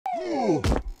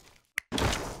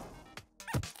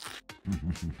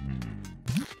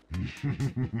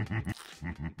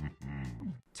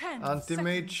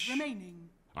Anti-Mage. Remaining.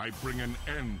 I bring an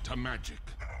end to magic.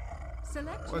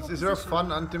 Select Is your there a position.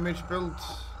 fun anti-Mage build?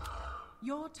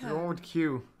 Your Go on turn. with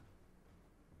Q.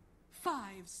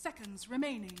 5 seconds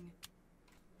remaining.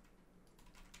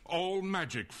 All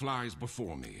magic flies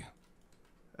before me.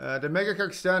 The Mega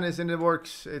Kazakhstan is in the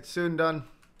works. It's soon done.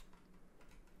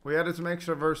 We added some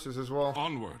extra verses as well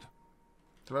Onward.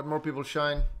 to let more people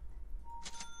shine.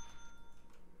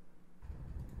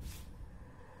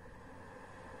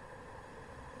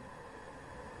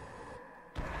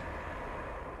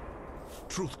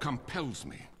 Truth compels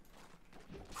me.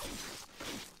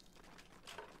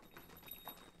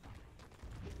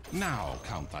 Now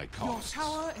count thy Your costs.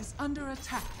 tower is under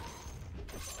attack.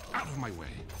 Out of my way.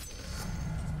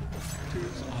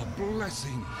 'Tis a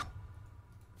blessing.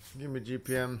 Give me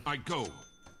GPM. I go.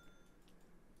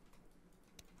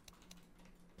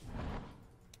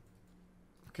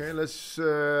 Okay, let's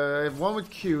have one with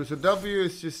Q. So W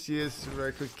is just yes,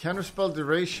 right click. Counterspell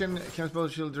duration, counterspell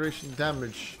shield duration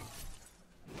damage.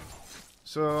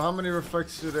 So how many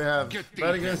reflects do they have? Get the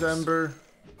Bad against hits. Ember.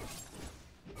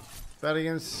 Bad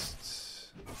against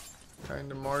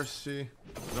kinda Marcy.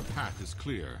 The path is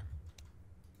clear.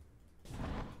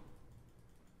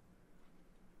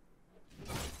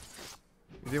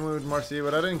 You didn't win with Marcy,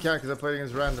 but I didn't count because I played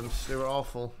against randoms. They were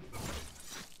awful.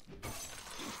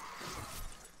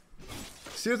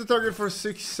 Seal the target for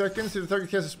 6 seconds. If the target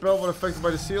casts a spell when affected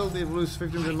by the seal, they will lose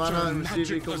 15% mana turn and receive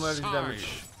magic equal magic aside.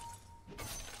 damage.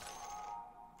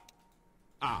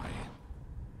 I.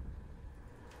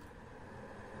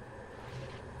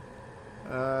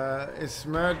 Is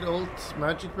Mad ult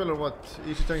magic bill or what?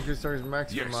 Each attack increases target's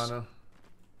maximum Yes. mana.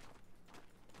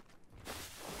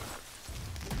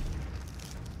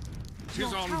 Tis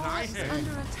Your on tower thy is head.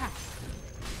 under attack.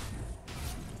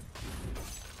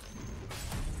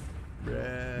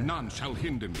 Bruh. None shall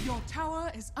hinder me. Your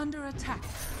tower is under attack.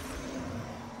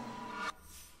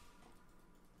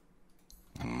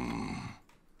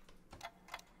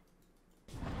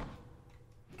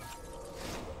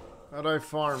 How do I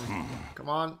farm? Come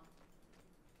on.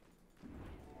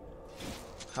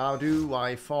 How do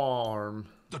I farm?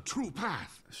 The true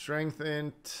path. Strength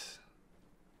int.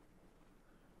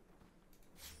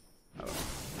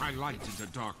 I light into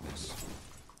darkness.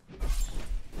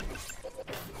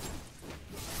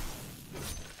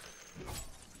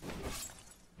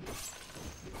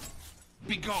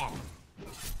 Begone.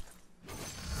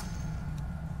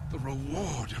 The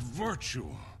reward of virtue.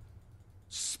 I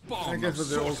Spawn of guess with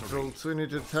the old sorcery. roll, so we need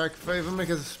to attack favor, make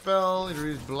us a spell, it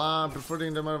reads blah,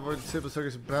 preferring them out of avoid simple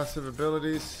target's passive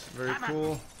abilities. Very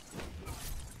cool.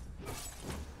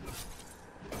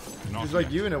 Not He's like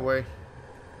yet. you in a way.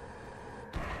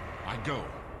 I go.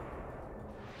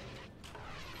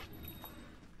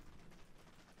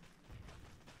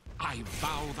 I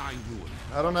vow thy ruin.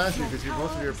 I don't ask you Your because tower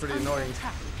most of you are is pretty under annoying.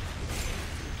 attack.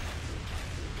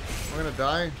 We're gonna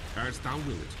die. As thou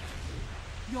wilt.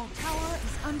 Your tower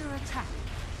is under attack.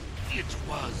 It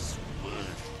was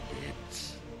worth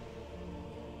it.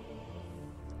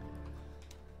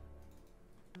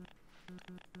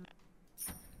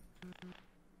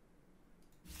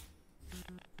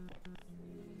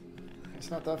 It's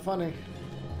not that funny.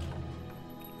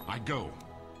 I go.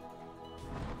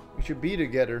 We should be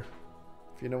together.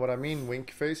 If you know what I mean,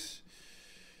 wink face.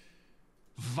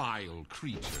 Vile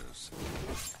creatures.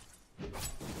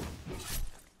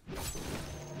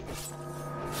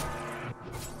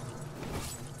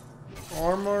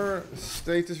 Armor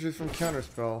status is from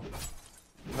counterspell.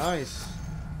 Nice.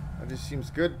 That just seems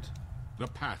good. The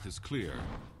path is clear.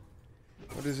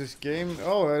 What is this game?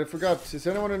 Oh, I forgot. Is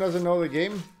anyone who doesn't know the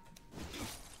game?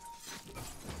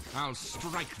 I'll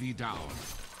strike thee down.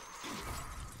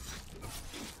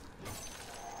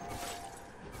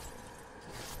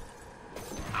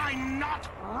 I'm not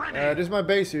ready. This is my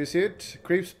base, you see it?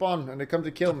 Creep spawn and they come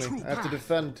to kill me. true I have to path.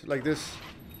 defend like this.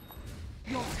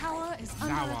 Your tower is Thou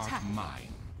under art attack. mine.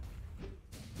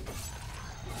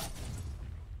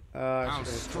 I I'll should have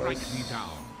strike twice. thee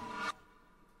down.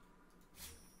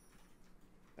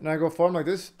 And I go farm like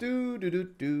this. Do do do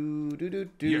do do do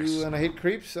do. Yes. And I hit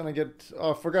creeps and I get.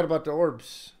 Oh, I forgot about the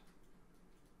orbs.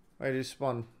 I just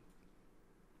spawn.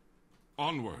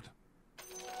 Onward.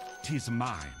 'Tis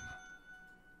mine.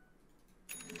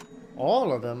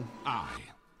 All of them. I.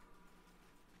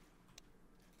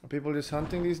 Are people just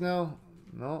hunting these now?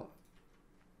 No.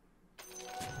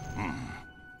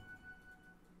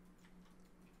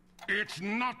 It's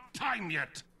not time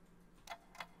yet.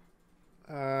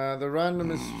 The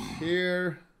random is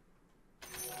here.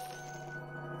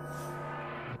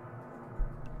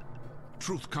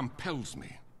 Truth compels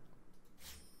me.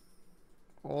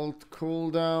 Alt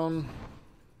cooldown.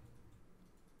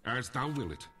 As thou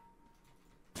will it.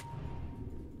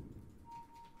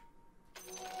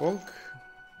 Bonk.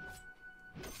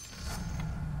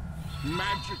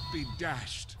 Magic be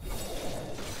dashed.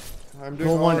 I'm doing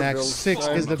No one auto X6 builds.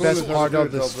 is the Cool best not part good,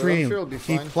 of the though, but I'm stream. sure it'll be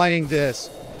Keep fine. playing this.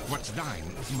 What's thine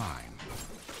is mine.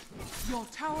 Your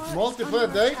tower is Multiplayer, under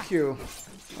thank attack. you.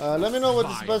 Let me know what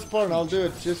is the best part and I'll do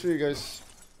it just for you guys.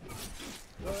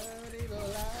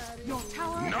 Your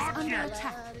tower Not is under yet.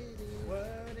 attack.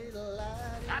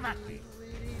 Have at thee.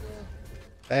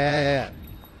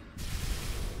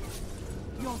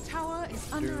 Your tower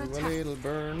is under Do a attack. little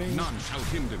burning. None shall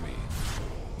hinder me.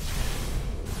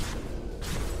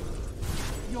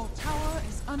 Your tower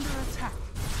is under attack.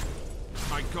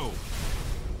 I go.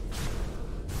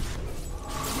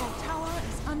 Your tower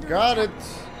is under Got attack. it.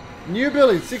 New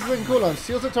ability, 6 second cooldown.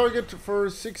 Seals the target for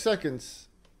 6 seconds.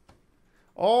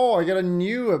 Oh, I got a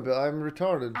new ability. I'm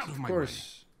retarded. Out of Of my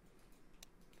course.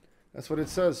 That's what it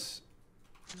says.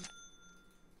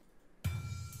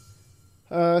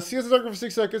 Seals the target for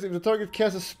 6 seconds. If the target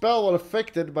casts a spell while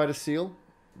affected by the seal,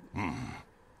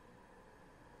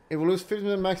 it will lose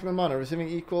 50% maximum mana, receiving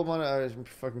equal mana. I'm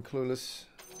fucking clueless.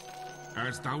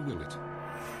 As thou will it.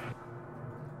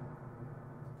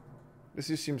 This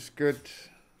just seems good.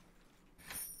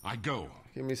 I go.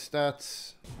 Give me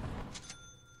stats.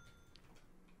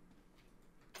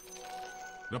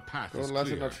 The path Gold is last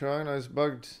clear. not trying. I was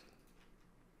bugged. Why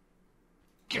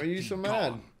Get are you thee so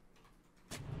gone.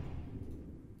 mad?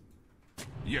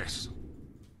 Yes.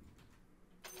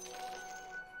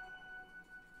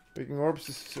 Speaking orbs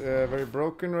is very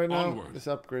broken right now. Onward. This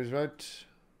upgrades, right?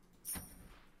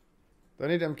 Do I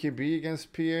need MKB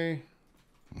against PA?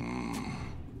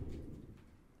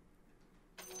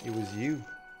 It was you.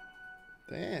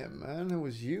 Damn, man. It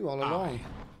was you all along.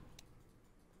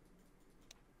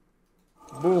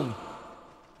 Boom.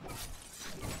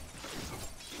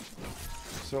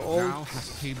 So Thou ult.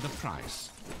 hast paid the price.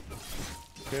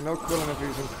 Okay, no cooldown if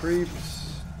using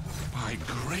creeps. By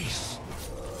grace.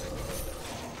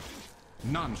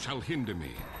 None shall hinder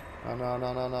me. Oh,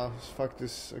 no. Fuck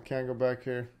this. I can't go back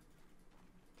here.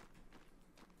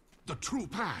 The true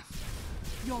path.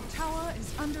 Your tower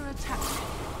is under attack.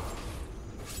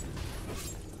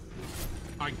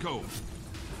 I go.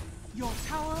 Your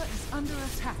tower is under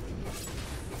attack.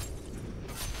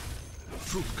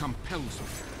 Truth compels me.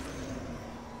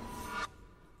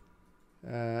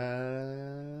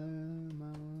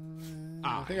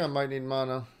 I think I might need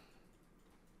mana.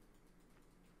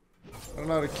 I don't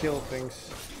know how to kill things.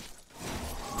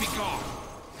 Be gone.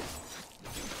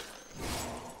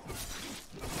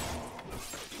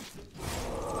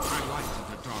 I light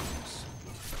the darkness.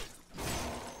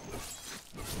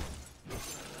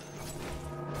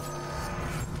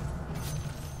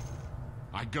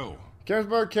 I go. Chaos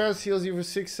Bar Chaos heals you for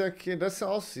 6 seconds. That's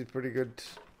also pretty good.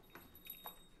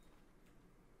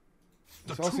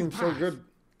 The This all true seems so path. good.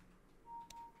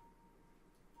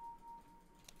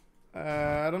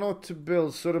 I don't know what to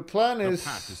build. So the plan The is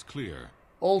path is clear.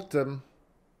 Ultim.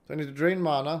 So I need to drain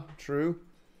mana. True.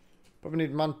 Probably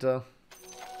need Manta.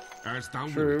 As thou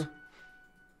True. wilt.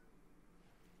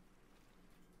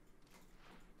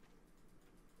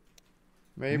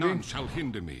 Maybe. None shall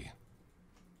hinder me.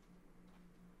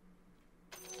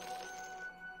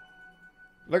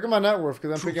 Look at my net worth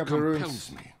because I'm Truth picking up the compels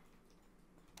runes. me.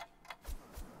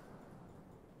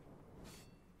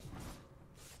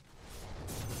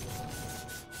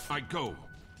 I go.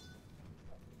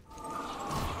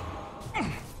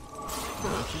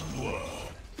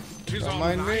 Tis Don't on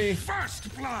mind thy me.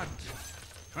 first blood.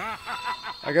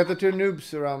 I got the 2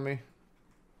 noobs around me.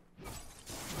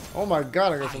 Oh my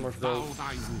god, I got so I much vow gold.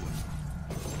 thy ruin.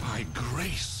 By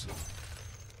grace.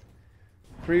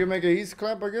 Pre make a ease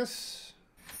clap, I guess.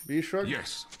 B shrug.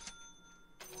 Yes.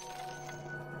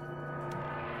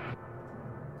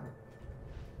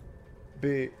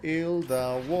 Build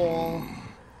a wall.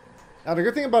 Now the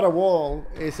good thing about a wall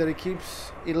is that it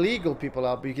keeps illegal people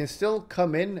out, but you can still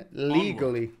come in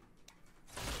legally.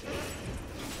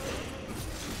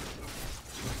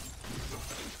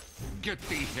 Get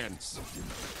thee hence.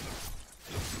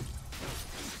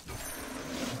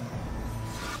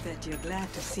 Bet you're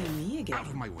glad to see me again. Out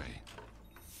of my way.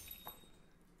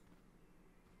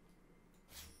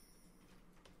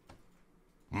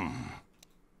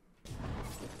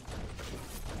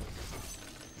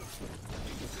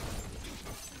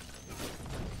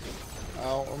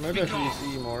 Oh, or maybe I should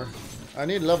use E more. I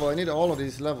need level. I need all of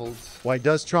these levels. Why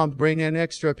does Trump bring an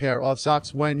extra pair of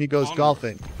socks when he goes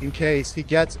golfing? In case he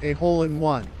gets a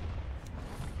hole-in-one.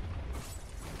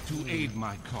 to aid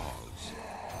my cause.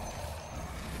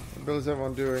 What build is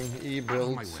everyone doing? E Out of my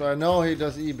builds. way. So I know he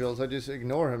does E builds. I just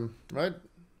ignore him, right?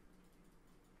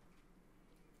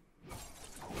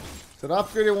 So the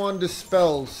upgraded one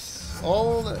dispels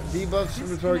all debuffs from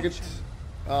the target.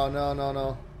 Oh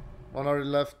no. One already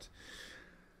left.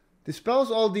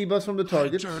 Dispels all debuffs from the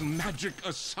target. Turn magic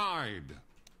aside.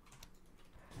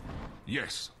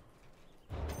 Yes.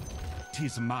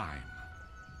 'Tis mine.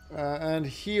 And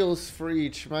heals for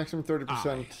each, maximum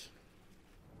 30%.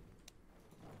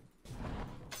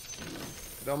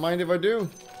 Don't mind if I do.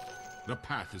 The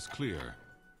path is clear.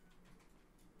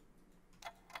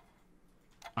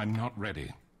 I'm not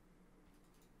ready.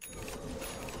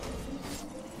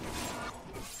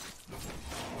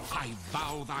 I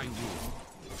vow thy rule.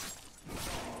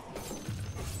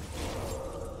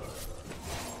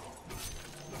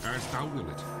 As thou will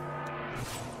it.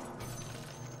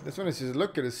 This one is just,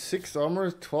 look at it, 6 armor,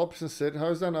 12% sit. How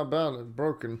is that not bad?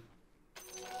 Broken.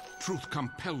 Truth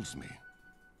compels me.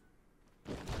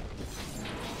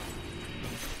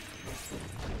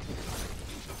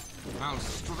 I'll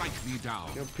strike thee down.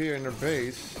 You appear in their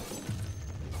base.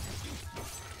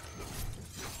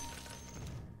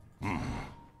 Oh,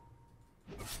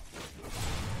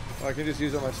 I can just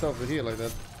use it myself to heal like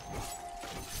that.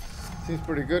 Seems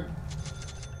pretty good.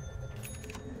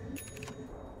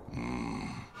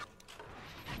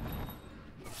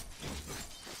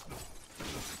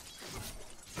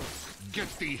 Get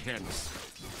thee hence.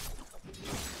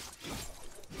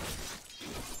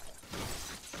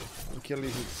 I'll kill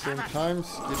these at the same times.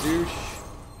 Gadoosh.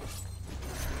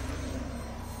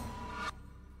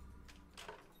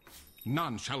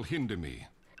 None shall hinder me.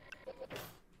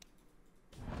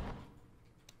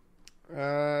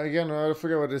 Again, I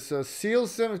forget what this says.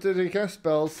 Seals them if they cast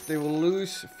spells, they will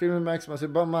lose Female Maximus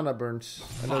about mana burns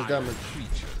and does Vile damage.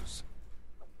 creatures.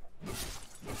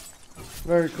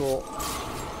 Very cool.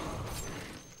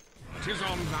 'Tis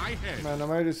on thy head. Man, am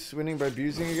I just winning by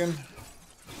abusing again?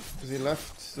 Because he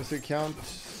left. Does it count?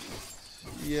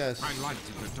 Yes. I light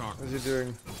in the darkness. What's he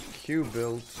doing? Q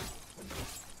build.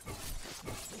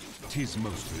 'Tis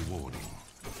most rewarding.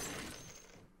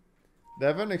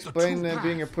 Devon, explain true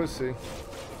being a path. pussy.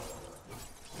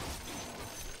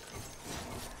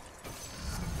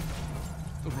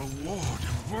 The reward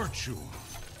of virtue.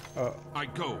 I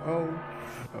go.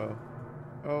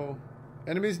 Oh.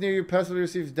 Enemies near you passively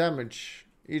receives damage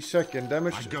each second.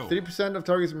 Damage I go. 3% of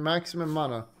target's maximum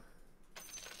mana.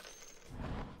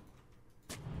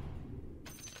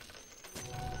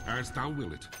 As thou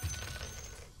will it.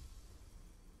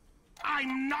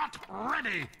 I'm not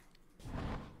ready.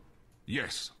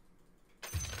 Yes.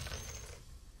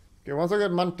 Okay, once I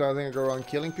get Manta, I think I go around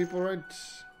killing people, right?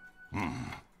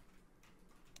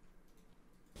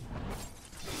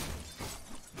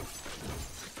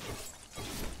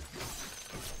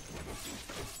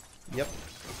 Yep.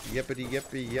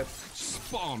 Yep.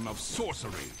 Spawn of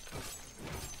sorcery.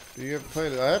 Do you have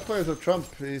played it? I have played with Trump.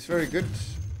 He's very good.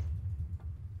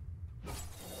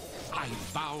 I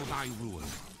vow thy ruin.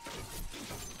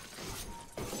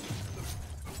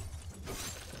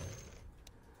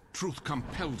 Truth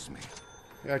compels me.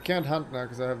 Yeah, I can't hunt now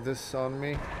because I have this on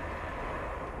me.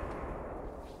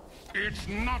 It's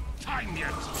not time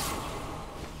yet.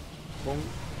 Boom.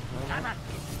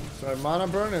 So I have mana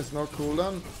burn, it's no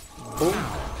cooldown. Boom.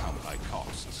 Count thy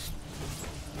costs.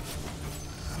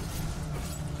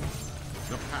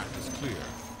 The path is clear.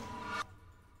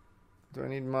 Do I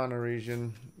need mana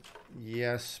region?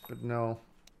 Yes, but no.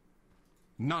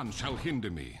 None shall hinder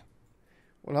me.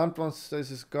 Well, hunt once this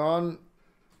is gone.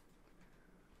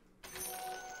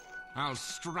 I'll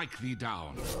strike thee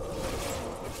down.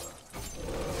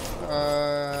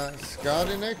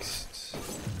 Skadi next.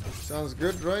 Sounds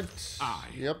good, right? Aye.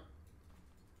 Yep.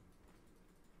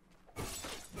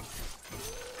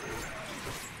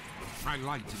 I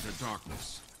light in the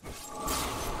darkness.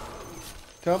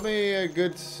 Tell me a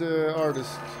good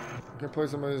artist. I can play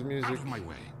some of his music. Out of my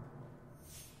way.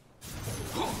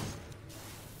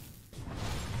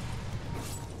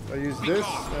 I use this,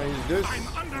 I use this,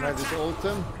 and I just ult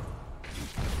him.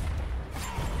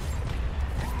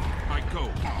 I go.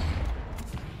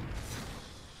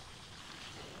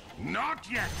 Not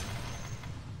yet.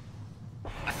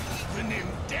 Even in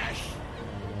death,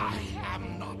 I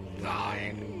am not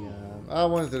thine. I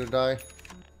wanted to die.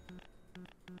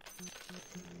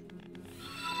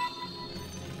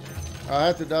 I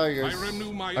had to die, guys.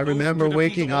 I remember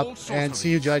waking up and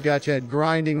see Judgechet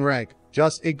grinding rank.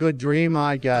 Just a good dream,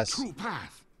 I guess. True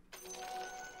path.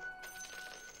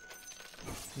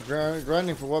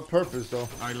 Grinding for what purpose, though?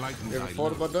 I lighten You ever thy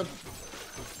thought load. about that?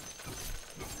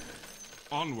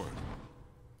 Onward.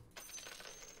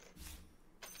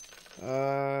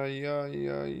 Yeah.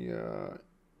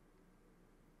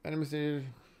 Enemies need.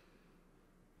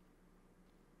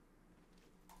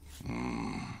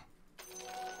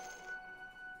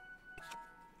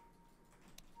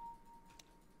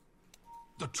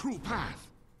 The true path.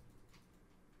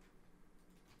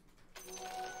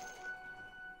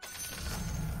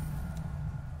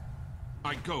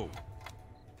 I go.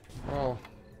 Oh.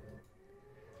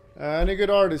 Any good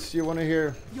artists you want to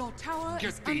hear? Your tower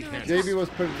is Get thee under hence. attack. JB was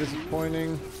pretty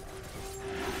disappointing.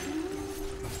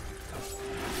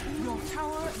 Your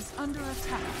tower is under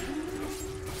attack.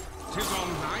 Tis on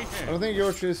thy I head. don't think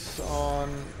yours is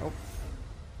on. Oh.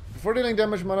 Before dealing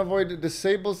damage, Mana Void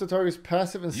disables the target's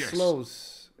passive and Yes.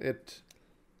 slows it.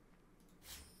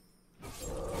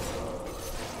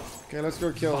 Okay, let's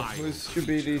go kill. Vile This should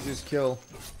be the easiest kill.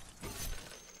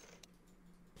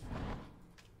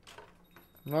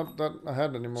 Not that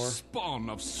ahead anymore. Spawn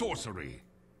of sorcery.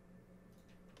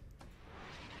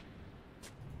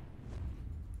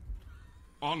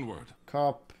 Onward.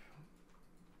 Cop.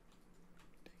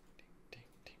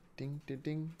 Ding, ding,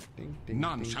 ding, ding, ding.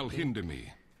 None ding, shall ding. hinder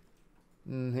me.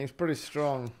 He's pretty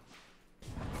strong.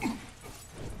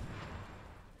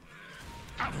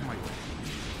 Out of my way.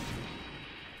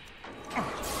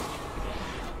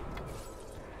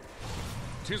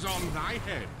 Tis on thy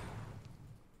head.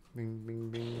 Bing, bing,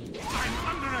 bing.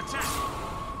 I'm under attack.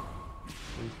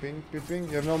 Bing, bing, bing, bing.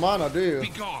 You have no mana, do you? Be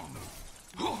gone.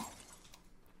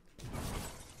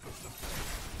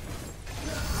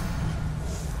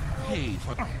 Pay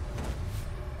for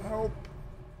Help.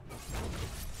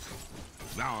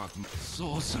 thou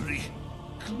sorcery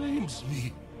claims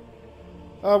me.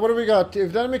 What do we got?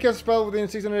 If the enemy casts a spell within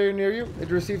 600 area near you, it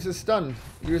receives a stun.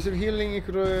 You receive healing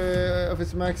equal to, of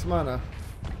its max mana.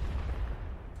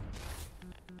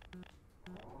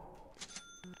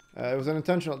 It was an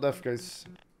intentional death, guys.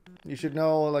 You should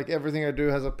know, like, everything I do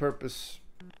has a purpose.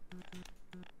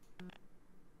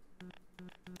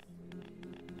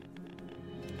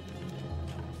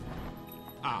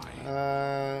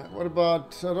 What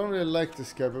about... I don't really like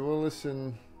this guy, but we'll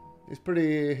listen. He's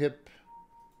pretty hip.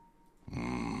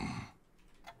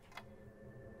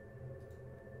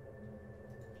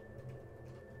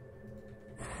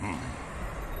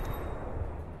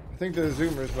 I think the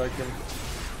Zoomers like him.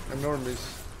 And normies.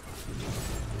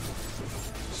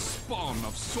 Spawn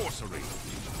of sorcery.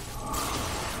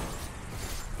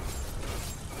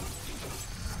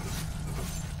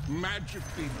 Magic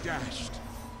be dashed.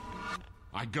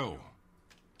 I go.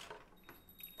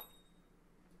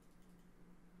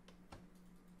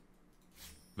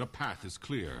 The path is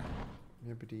clear.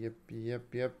 Yippity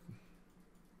yip.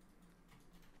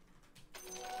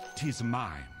 'Tis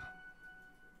mine.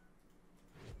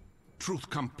 Truth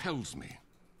compels me.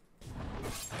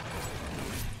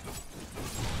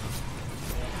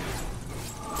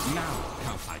 Now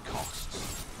count thy costs.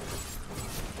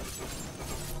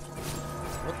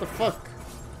 What the fuck?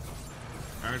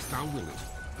 As thou wilt.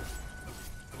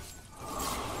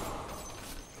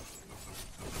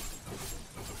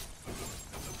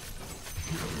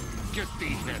 Get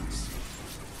thee hence.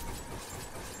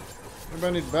 Maybe I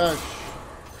need bash.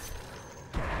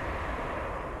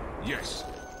 Yes.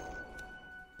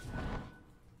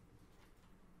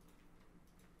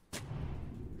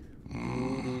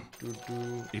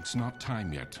 It's not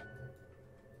time yet.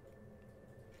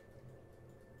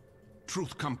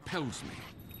 Truth compels me.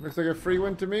 Looks like a free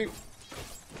win to me.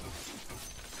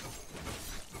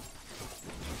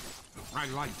 I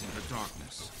light in the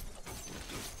darkness.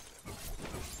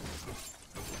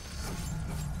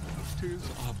 'Tis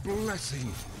a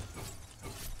blessing.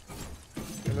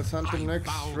 Okay, let's hunt him I next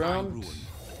bow thy round. ruin.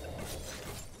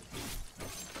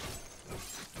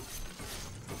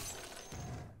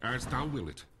 As thou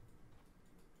wilt.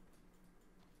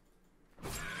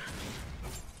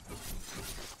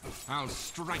 I'll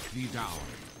strike thee down.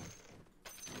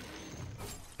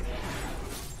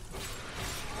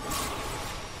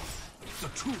 The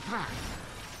true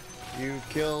path. You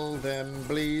kill them,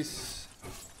 please.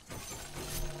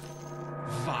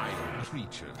 Vile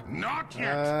creature. Not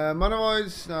yet. Mana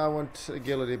Voids. No, I want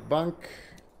agility. Bunk.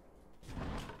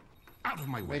 Out of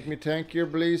my way. Make me tankier,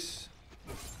 please.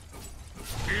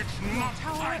 It's not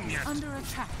Tower time is yet. under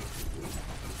attack.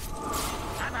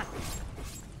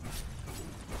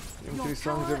 Give Your 2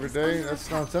 songs tower every is day. under That's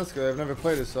attack. nonsensical. I've never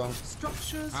played a song.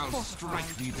 Structures I'll fortified.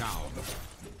 strike thee down.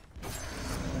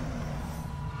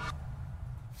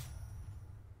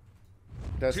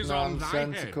 That's 'Tis on thy head.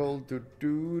 nonsensical.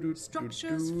 Do.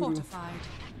 Structures fortified.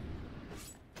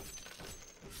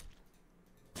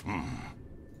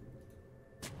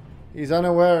 He's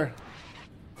unaware.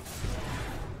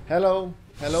 Hello.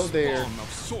 Hello there. Spawn of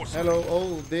sorcery. Hello,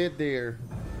 oh, there.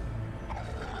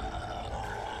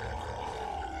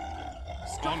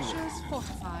 Structures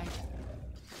fortified.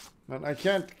 Man, I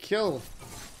can't kill.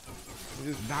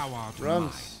 He just Thou art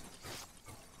runs.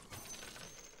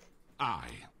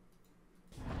 mine.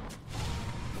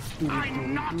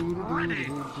 I'm not ready.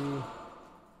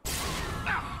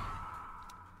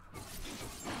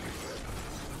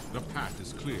 The path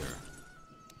is clear.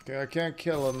 Okay, I can't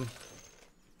kill him.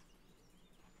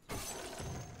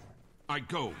 I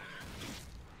go.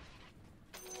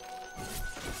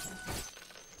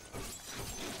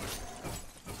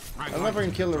 I don't know if I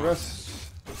can kill the rest.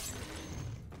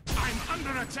 I'm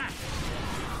under attack.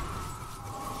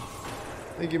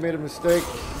 I think you made a mistake,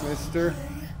 mister.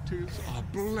 Tis a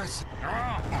blessing.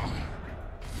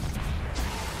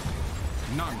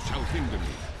 None shall hinder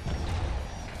me.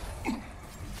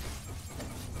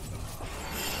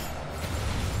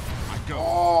 I go.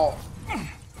 Oh!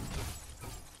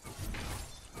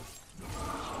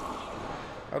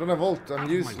 I don't have ult, I'm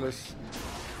useless.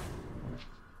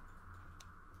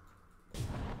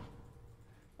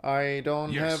 I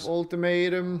don't have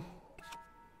ultimatum.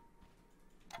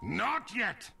 Not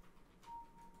yet.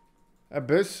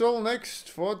 Abyssal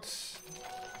next, what's...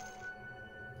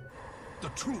 The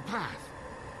true path.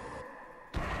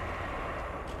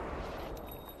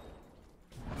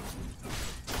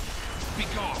 Be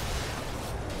gone.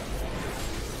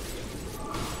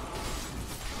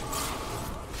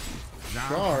 Thou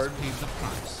Shard. hast paid the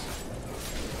price.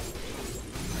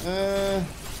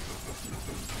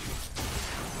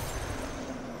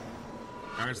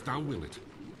 As thou will it.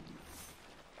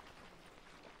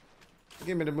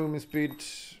 Give me the movement speed.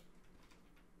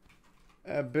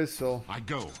 Abyssal. I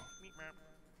go.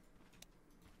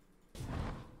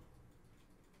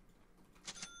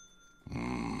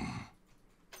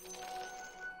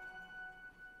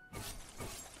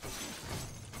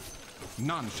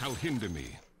 None shall hinder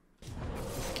me.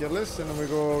 Kill this, and then we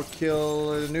go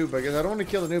kill the noob. I guess I don't want to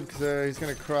kill the noob because he's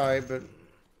gonna cry. But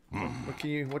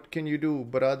what can you do,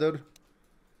 brother?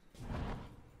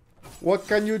 What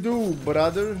can you do,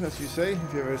 brother? As you say,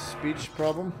 if you have a speech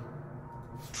problem.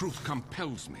 Truth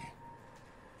compels me.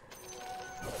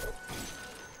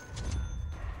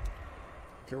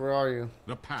 Okay, where are you?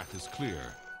 The path is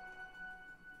clear.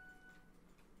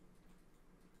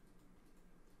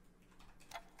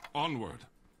 Onward.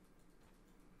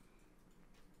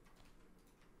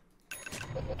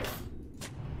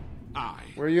 I.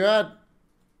 Where you at?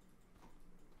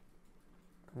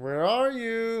 Where are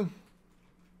you?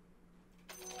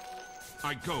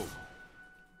 I go.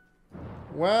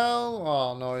 Well,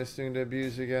 oh no, he's doing the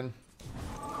abuse again.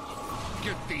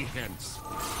 Get thee hence.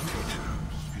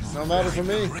 No matter for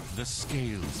me. The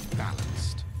scales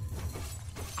balanced.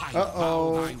 I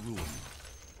Uh-oh. vow thy ruin.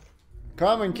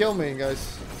 Come and kill me,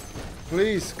 guys.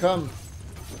 Please, come.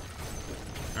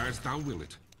 As thou will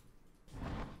it.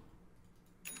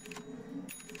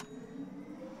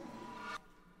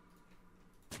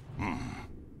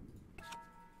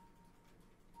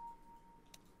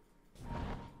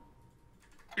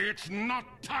 It's not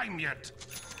time yet.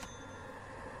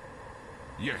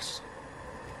 Yes.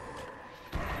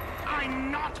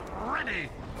 I'm not ready.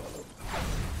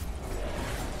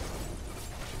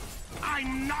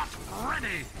 I'm not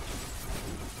ready.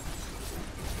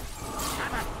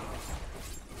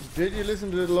 Did you listen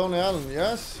to the Lonely Island?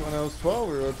 Yes, when I was 12,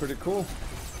 we were pretty cool.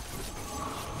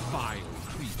 Vile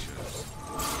creatures.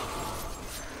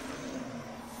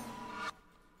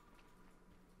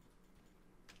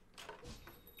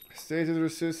 Stated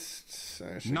resist.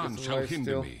 None shall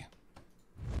hinder me.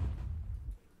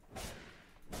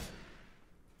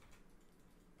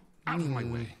 Out of my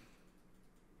way.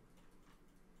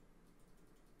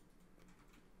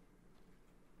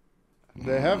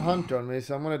 They have hunt on me,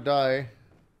 so I'm gonna die.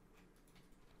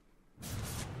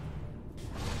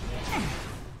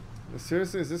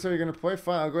 Seriously, is this how you're gonna play?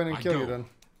 Fine, I'll go ahead and kill you then.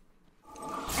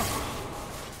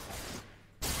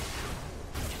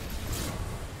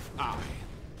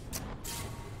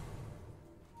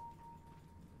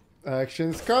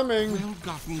 Action's coming.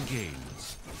 Well-gotten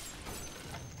gains.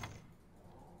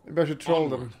 Maybe I should troll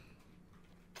them.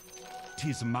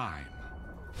 'Tis mine.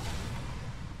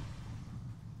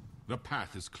 The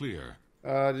path is clear.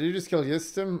 Did you just kill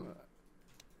Yistim?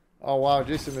 Oh wow,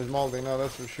 Yistim is molding now,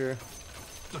 that's for sure.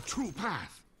 The true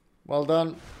path. Well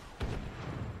done.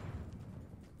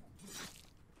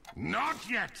 Not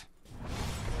yet.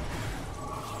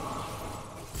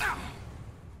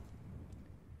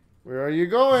 Where are you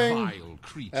going? Vile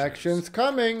creatures. Action's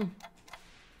coming.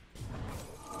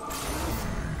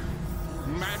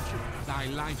 Magic Thy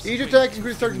life's Each fate attack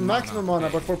increases in target's maximum mana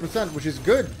by 4%, which is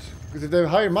good. Because if they have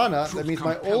higher mana, that means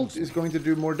my ult is going to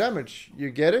do more damage. You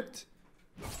get it?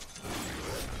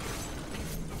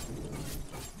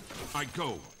 I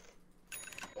go.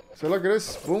 So look at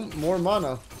this. Boom, more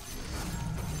mana.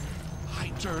 I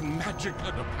turn magic.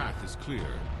 The path is clear.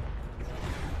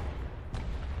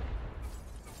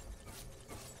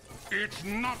 It's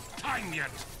not time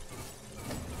yet.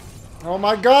 Oh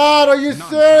my god, are you None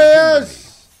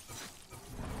serious?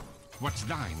 What's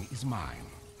thine is mine.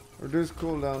 Reduce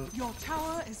cooldown. Your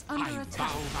tower is I under bow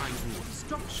attack. thy rule.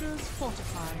 Structures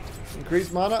fortified.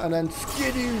 Increase mana and then Your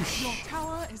skidoosh.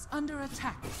 tower is under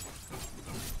attack.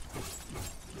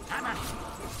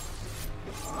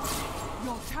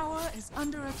 Your tower is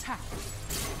under attack.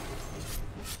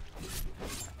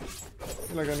 I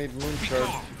feel like I need moon Be shard.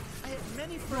 gone. I have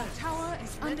many Your friends. tower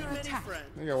is under attack. Friends.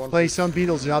 I think I want Play some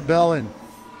Beatles, job Bellin.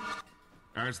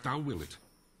 As thou will it.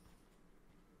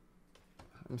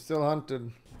 I'm still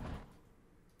hunted.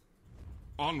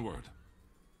 Onward.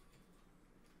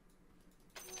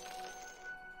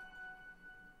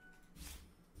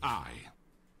 I.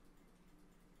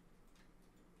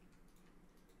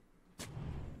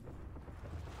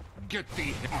 Get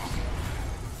thee on.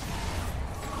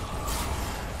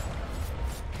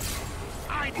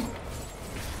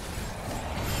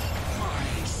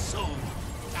 My soul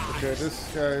dies. Okay,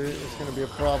 this guy is gonna be a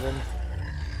problem.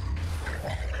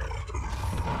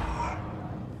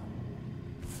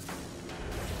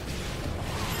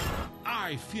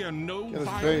 I fear no Get his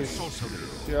vile base. sorcery.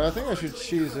 Yeah, I think I should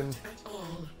cheese him.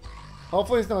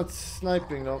 Hopefully he's not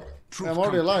sniping though. Truth I'm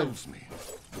already alive. compels me.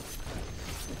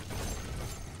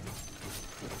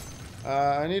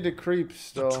 I need the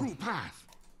creeps The though. true path.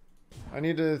 I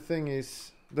need the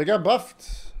thingies. They got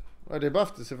buffed. Why they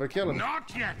buffed us if I kill him?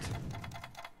 Not yet.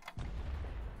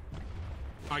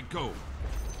 I go.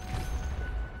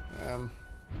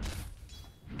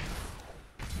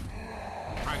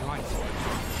 I like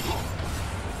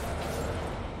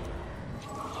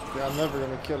Yeah, I'm never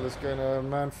gonna kill this guy in a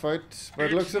man fight. By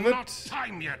the looks of not it,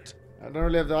 time yet. I don't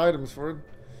really have the items for it.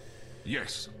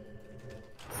 Yes.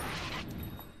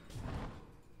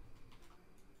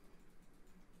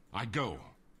 I go.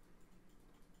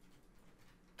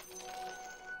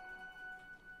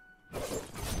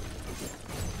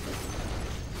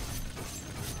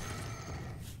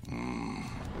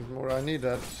 There's more. I need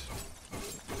that.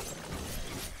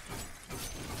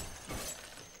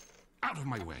 Out of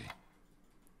my way.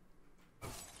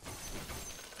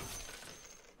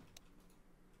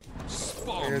 I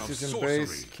Spawn guess of he's in sorcery.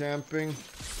 base camping.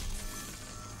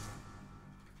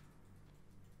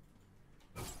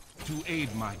 To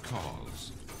aid my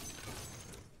cause.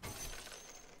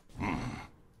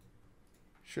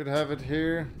 Should have it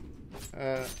here.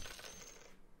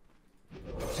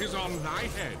 'Tis on thy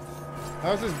head.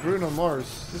 How's this Bruno Mars?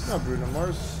 This is not Bruno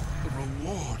Mars. The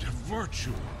reward of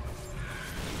virtue.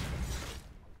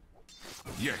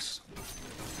 Yes.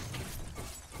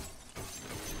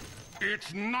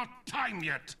 It's not time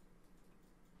yet.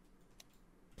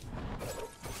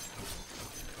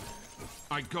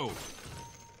 I go.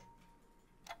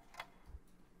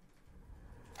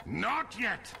 Not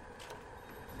yet.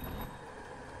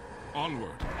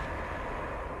 Onward.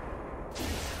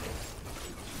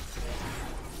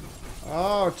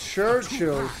 Oh,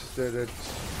 Churchill's did it.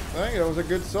 I think it was a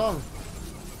good song.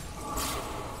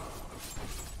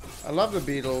 I love the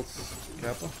Beatles,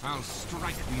 Kappa. I'll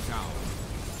strike thee down.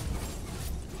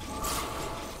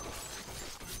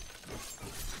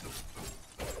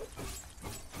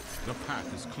 The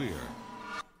path is clear.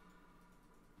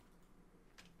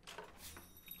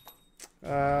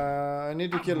 I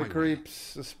need to kill the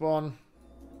creeps, the spawn.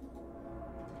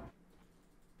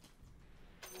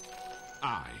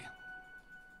 I.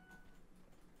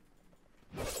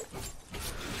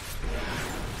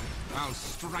 I'll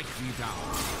strike thee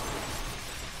down.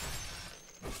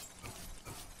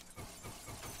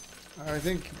 I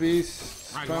think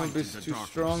Beast, I Spawn like Beast the is too darkness.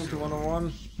 strong to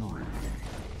 101.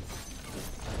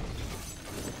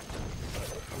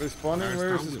 Are they spawning? As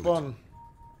Where is thou the wilt. spawn?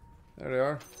 There they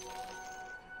are.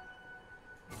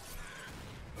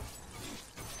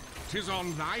 'Tis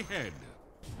on thy head.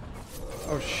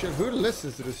 Oh shit, who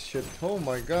listens to this shit? Oh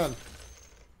my god.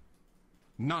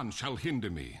 None shall hinder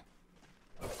me.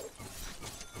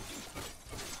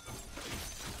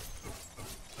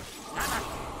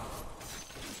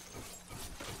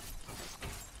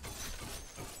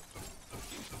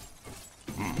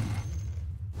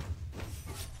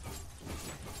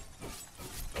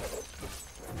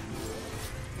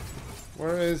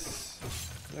 Where is...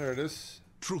 There it is.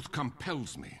 Truth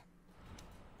compels me.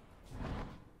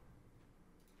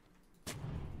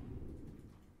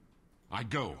 I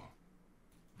go.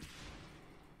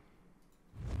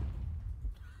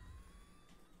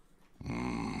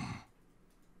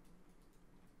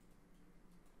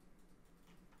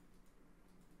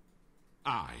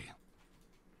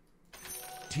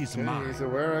 Tis Okay, mine. he's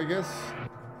aware, I guess.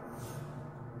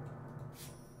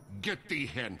 Get thee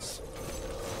hence.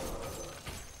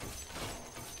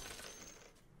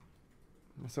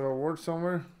 Must have a word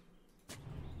somewhere.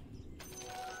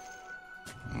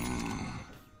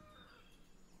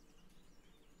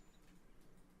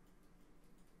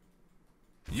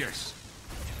 Yes.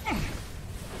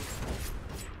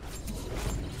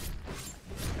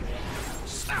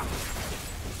 Snap.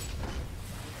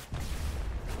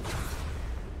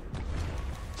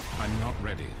 I'm not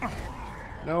ready.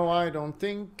 No, I don't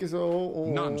think so.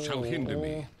 None shall hinder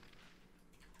me.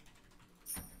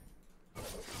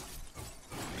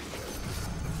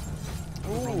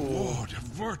 Reward of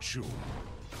virtue.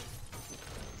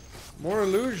 More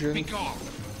illusion. Be gone.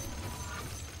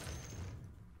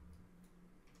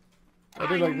 I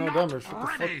did like no I'm damage. not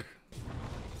What the ready. fuck?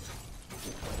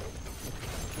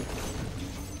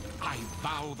 I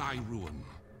vow thy ruin.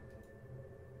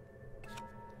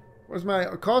 Where's my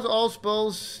cause all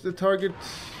spells that target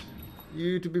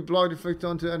you to be blocked inflict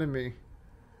onto enemy?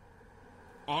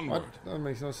 Onward. What? That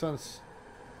makes no sense.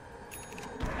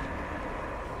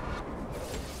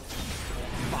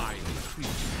 Vile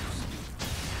creatures.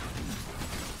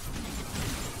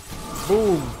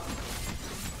 Boom.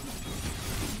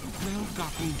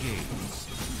 Well-gotten gains.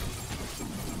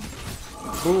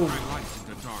 Boom. I light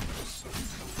in the darkness.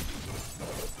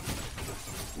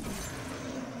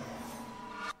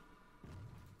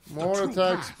 More true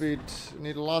attack path. speed.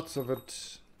 Need lots of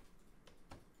it.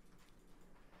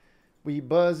 We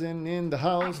buzzing in the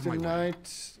house Out of my way.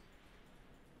 tonight.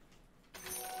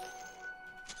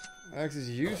 Axe is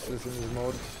useless in this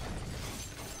mode.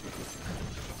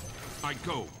 I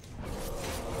go.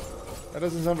 That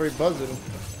doesn't sound very buzzing.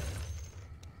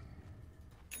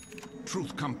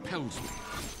 Truth compels me.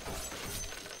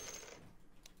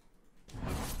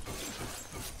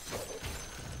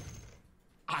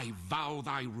 I vow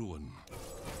thy ruin.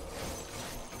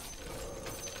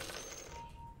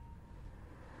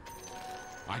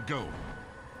 I go.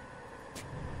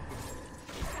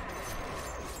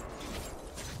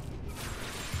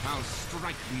 I'll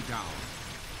strike thee down.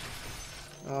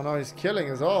 Oh no, he's killing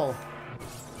us all.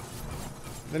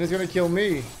 Then he's gonna kill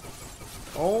me.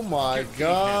 Oh my Get thee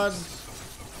god. hence.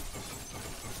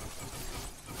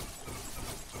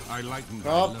 I lighten thy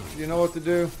Oh, load. you know what to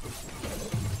do.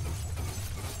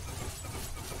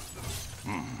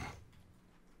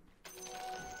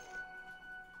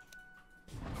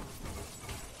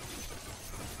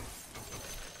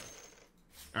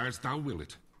 As thou will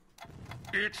it.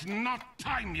 It's not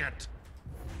time yet.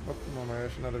 Oh, no, I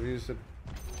should not have used it.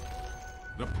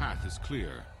 The path is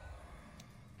clear.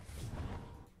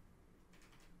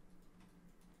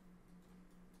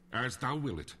 As thou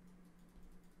will it.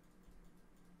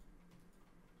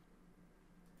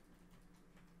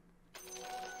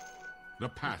 The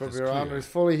path But is your armor clear. is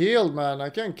fully healed, man. I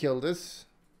can't kill this.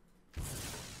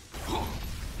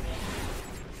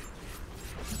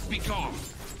 Be gone.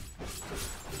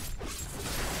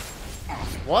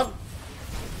 What?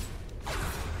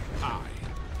 I.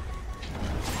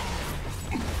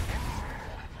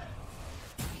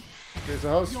 Okay, so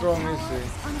how Your strong tower is he?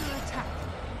 is under attack.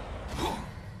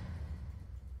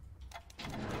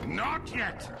 Not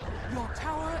yet. Your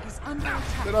tower is under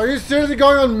attack. Dude, are you seriously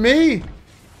going on me?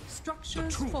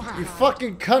 Structures true path. fortified. You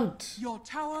fucking cunt. Your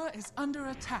tower is under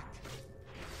attack.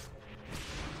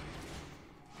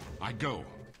 I go.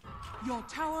 Your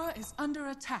tower is under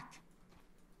attack.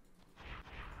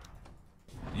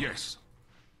 Yes.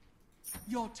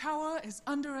 Your tower is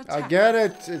under attack. I get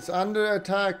it. It's under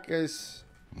attack, guys.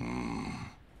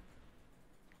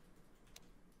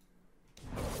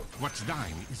 What's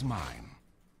thine is mine.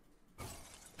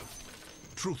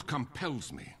 Truth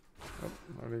compels me. Oh,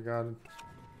 already got it.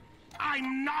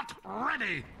 I'm not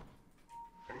ready.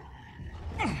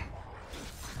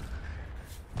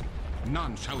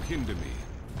 None shall hinder me.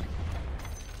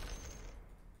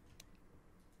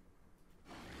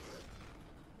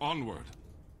 Onward.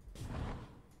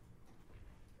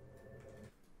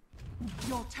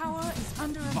 Your tower is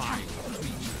under attack. Vile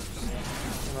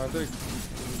creatures. No, I think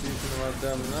decent amount of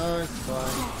damage. No, it's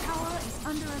fine. Your tower is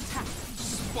under attack.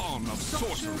 Spawn of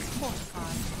Structures sorcery.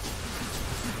 fortified.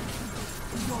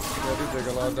 Your Yeah, I tower do take a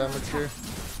is lot of under damage attack. here.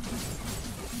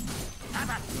 I'm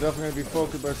definitely gonna be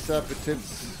focused by sappy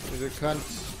tits. He's a cunt.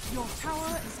 Your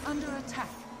tower is under attack.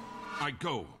 I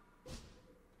go.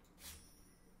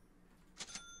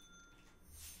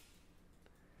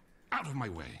 Out of my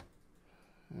way.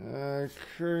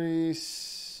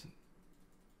 Crease.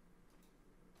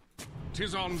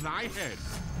 'Tis on thy head.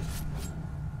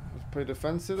 Let's play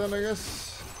defensive then, I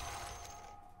guess.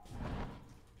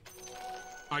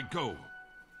 I go.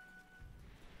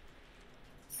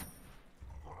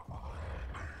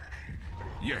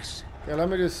 Yes. Okay, let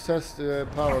me just test the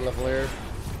power level here.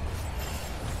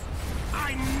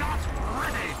 I'm not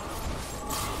ready.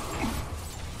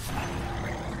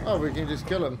 Oh, we can just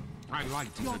kill him. I light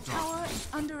in Your the dark. tower is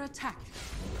under attack.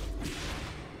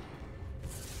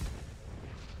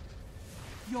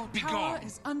 Your Be tower gone.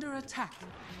 is under attack.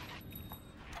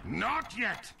 Not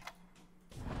yet.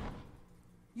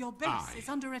 Your base is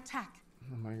under attack.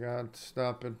 Oh my god,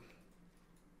 stop it.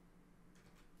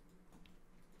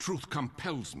 Truth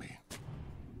compels me.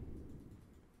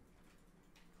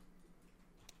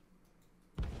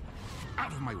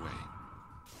 Out of my way.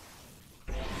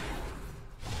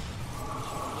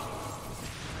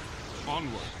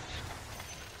 Onward.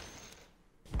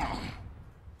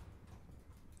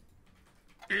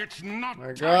 It's not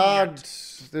My time god,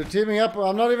 yet. they're teaming up.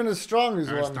 I'm not even as strong as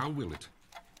As one. thou will it.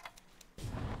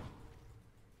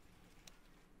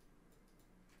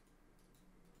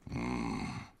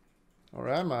 Or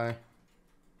am I?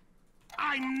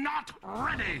 I'm not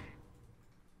ready.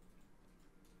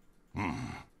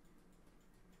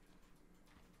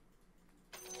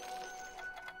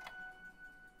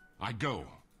 I go.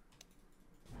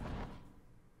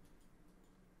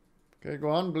 Okay, go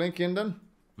on, blink in then.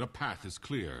 The path is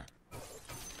clear.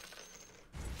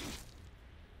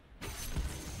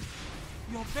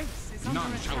 Your base is under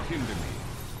None shall attack. hinder me.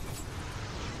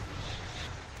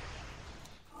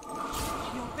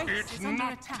 Your base It's is under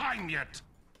not attack. time yet.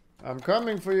 I'm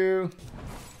coming for you.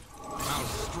 Now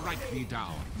strike me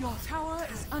down. Your tower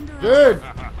is under attack. Dude!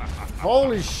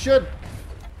 Holy shit!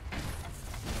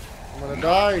 I'm gonna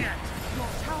die. Your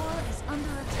tower is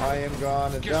under attack. I am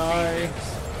gonna die.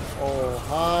 Oh,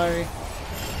 hi.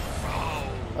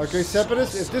 Okay,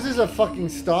 Separatist, if this is a fucking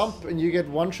stomp and you get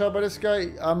one shot by this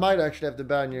guy, I might actually have to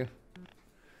ban you.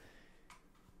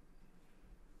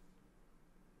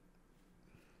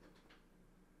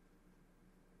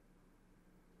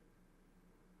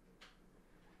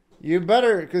 You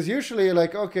better, because usually,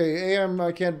 like, okay, AM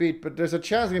I can't beat, but there's a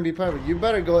chance I'm gonna be private. You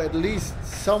better go at least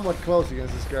somewhat close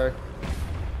against this guy.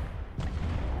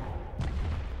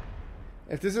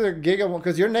 If this is a Giga one,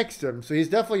 because you're next to him, so he's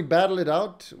definitely battled it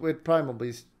out with Primal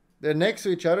Beast. They're next to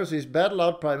each other, so he's battled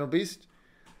out Primal Beast.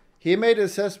 He made an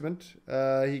assessment.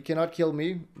 He cannot kill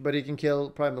me, but he can kill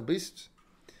Primal Beast.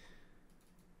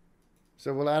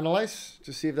 So we'll analyze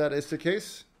to see if that is the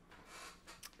case.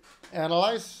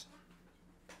 Analyze.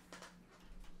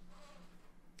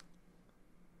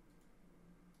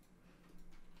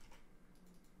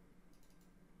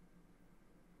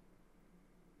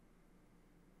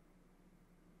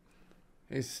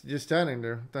 He's just standing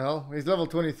there. What the hell? He's level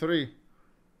 23.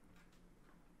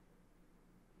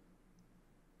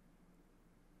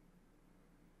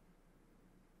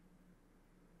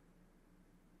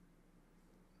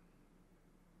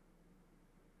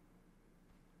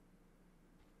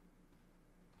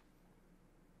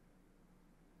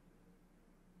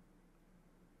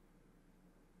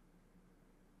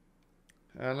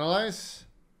 Analyze.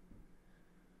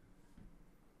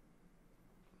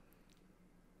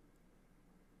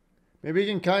 Maybe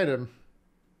you can kite him.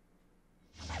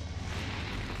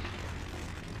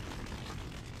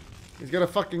 He's got a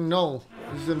fucking null.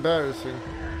 This is embarrassing.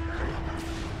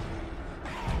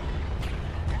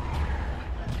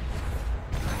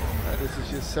 This is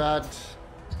just sad.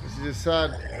 This is just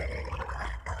sad.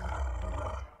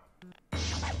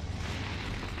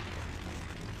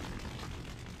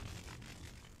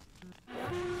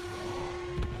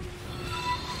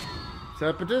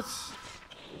 Separatists?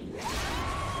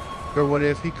 Or what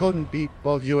if he couldn't beat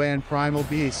both you and Primal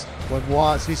Beast? What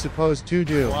was he supposed to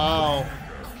do? Wow.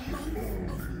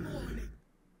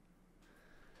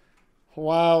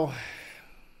 Wow.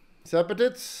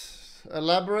 Separatists?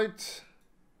 Elaborate.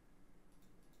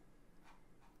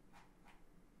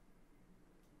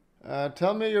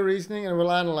 Tell me your reasoning and we'll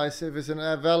analyze if it's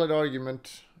a valid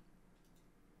argument.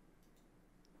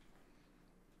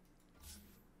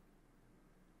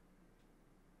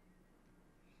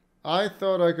 I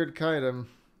thought I could kite him.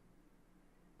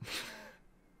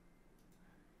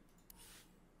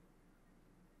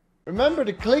 Remember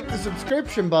to click the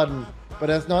subscription button, but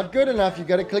that's not good enough. You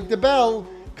gotta click the bell.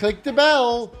 Click the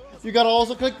bell. You gotta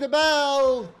also click the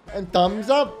bell and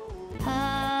thumbs up.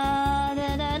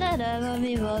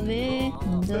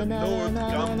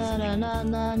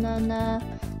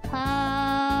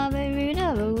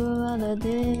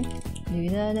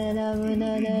 la la la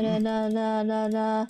la la la la la la.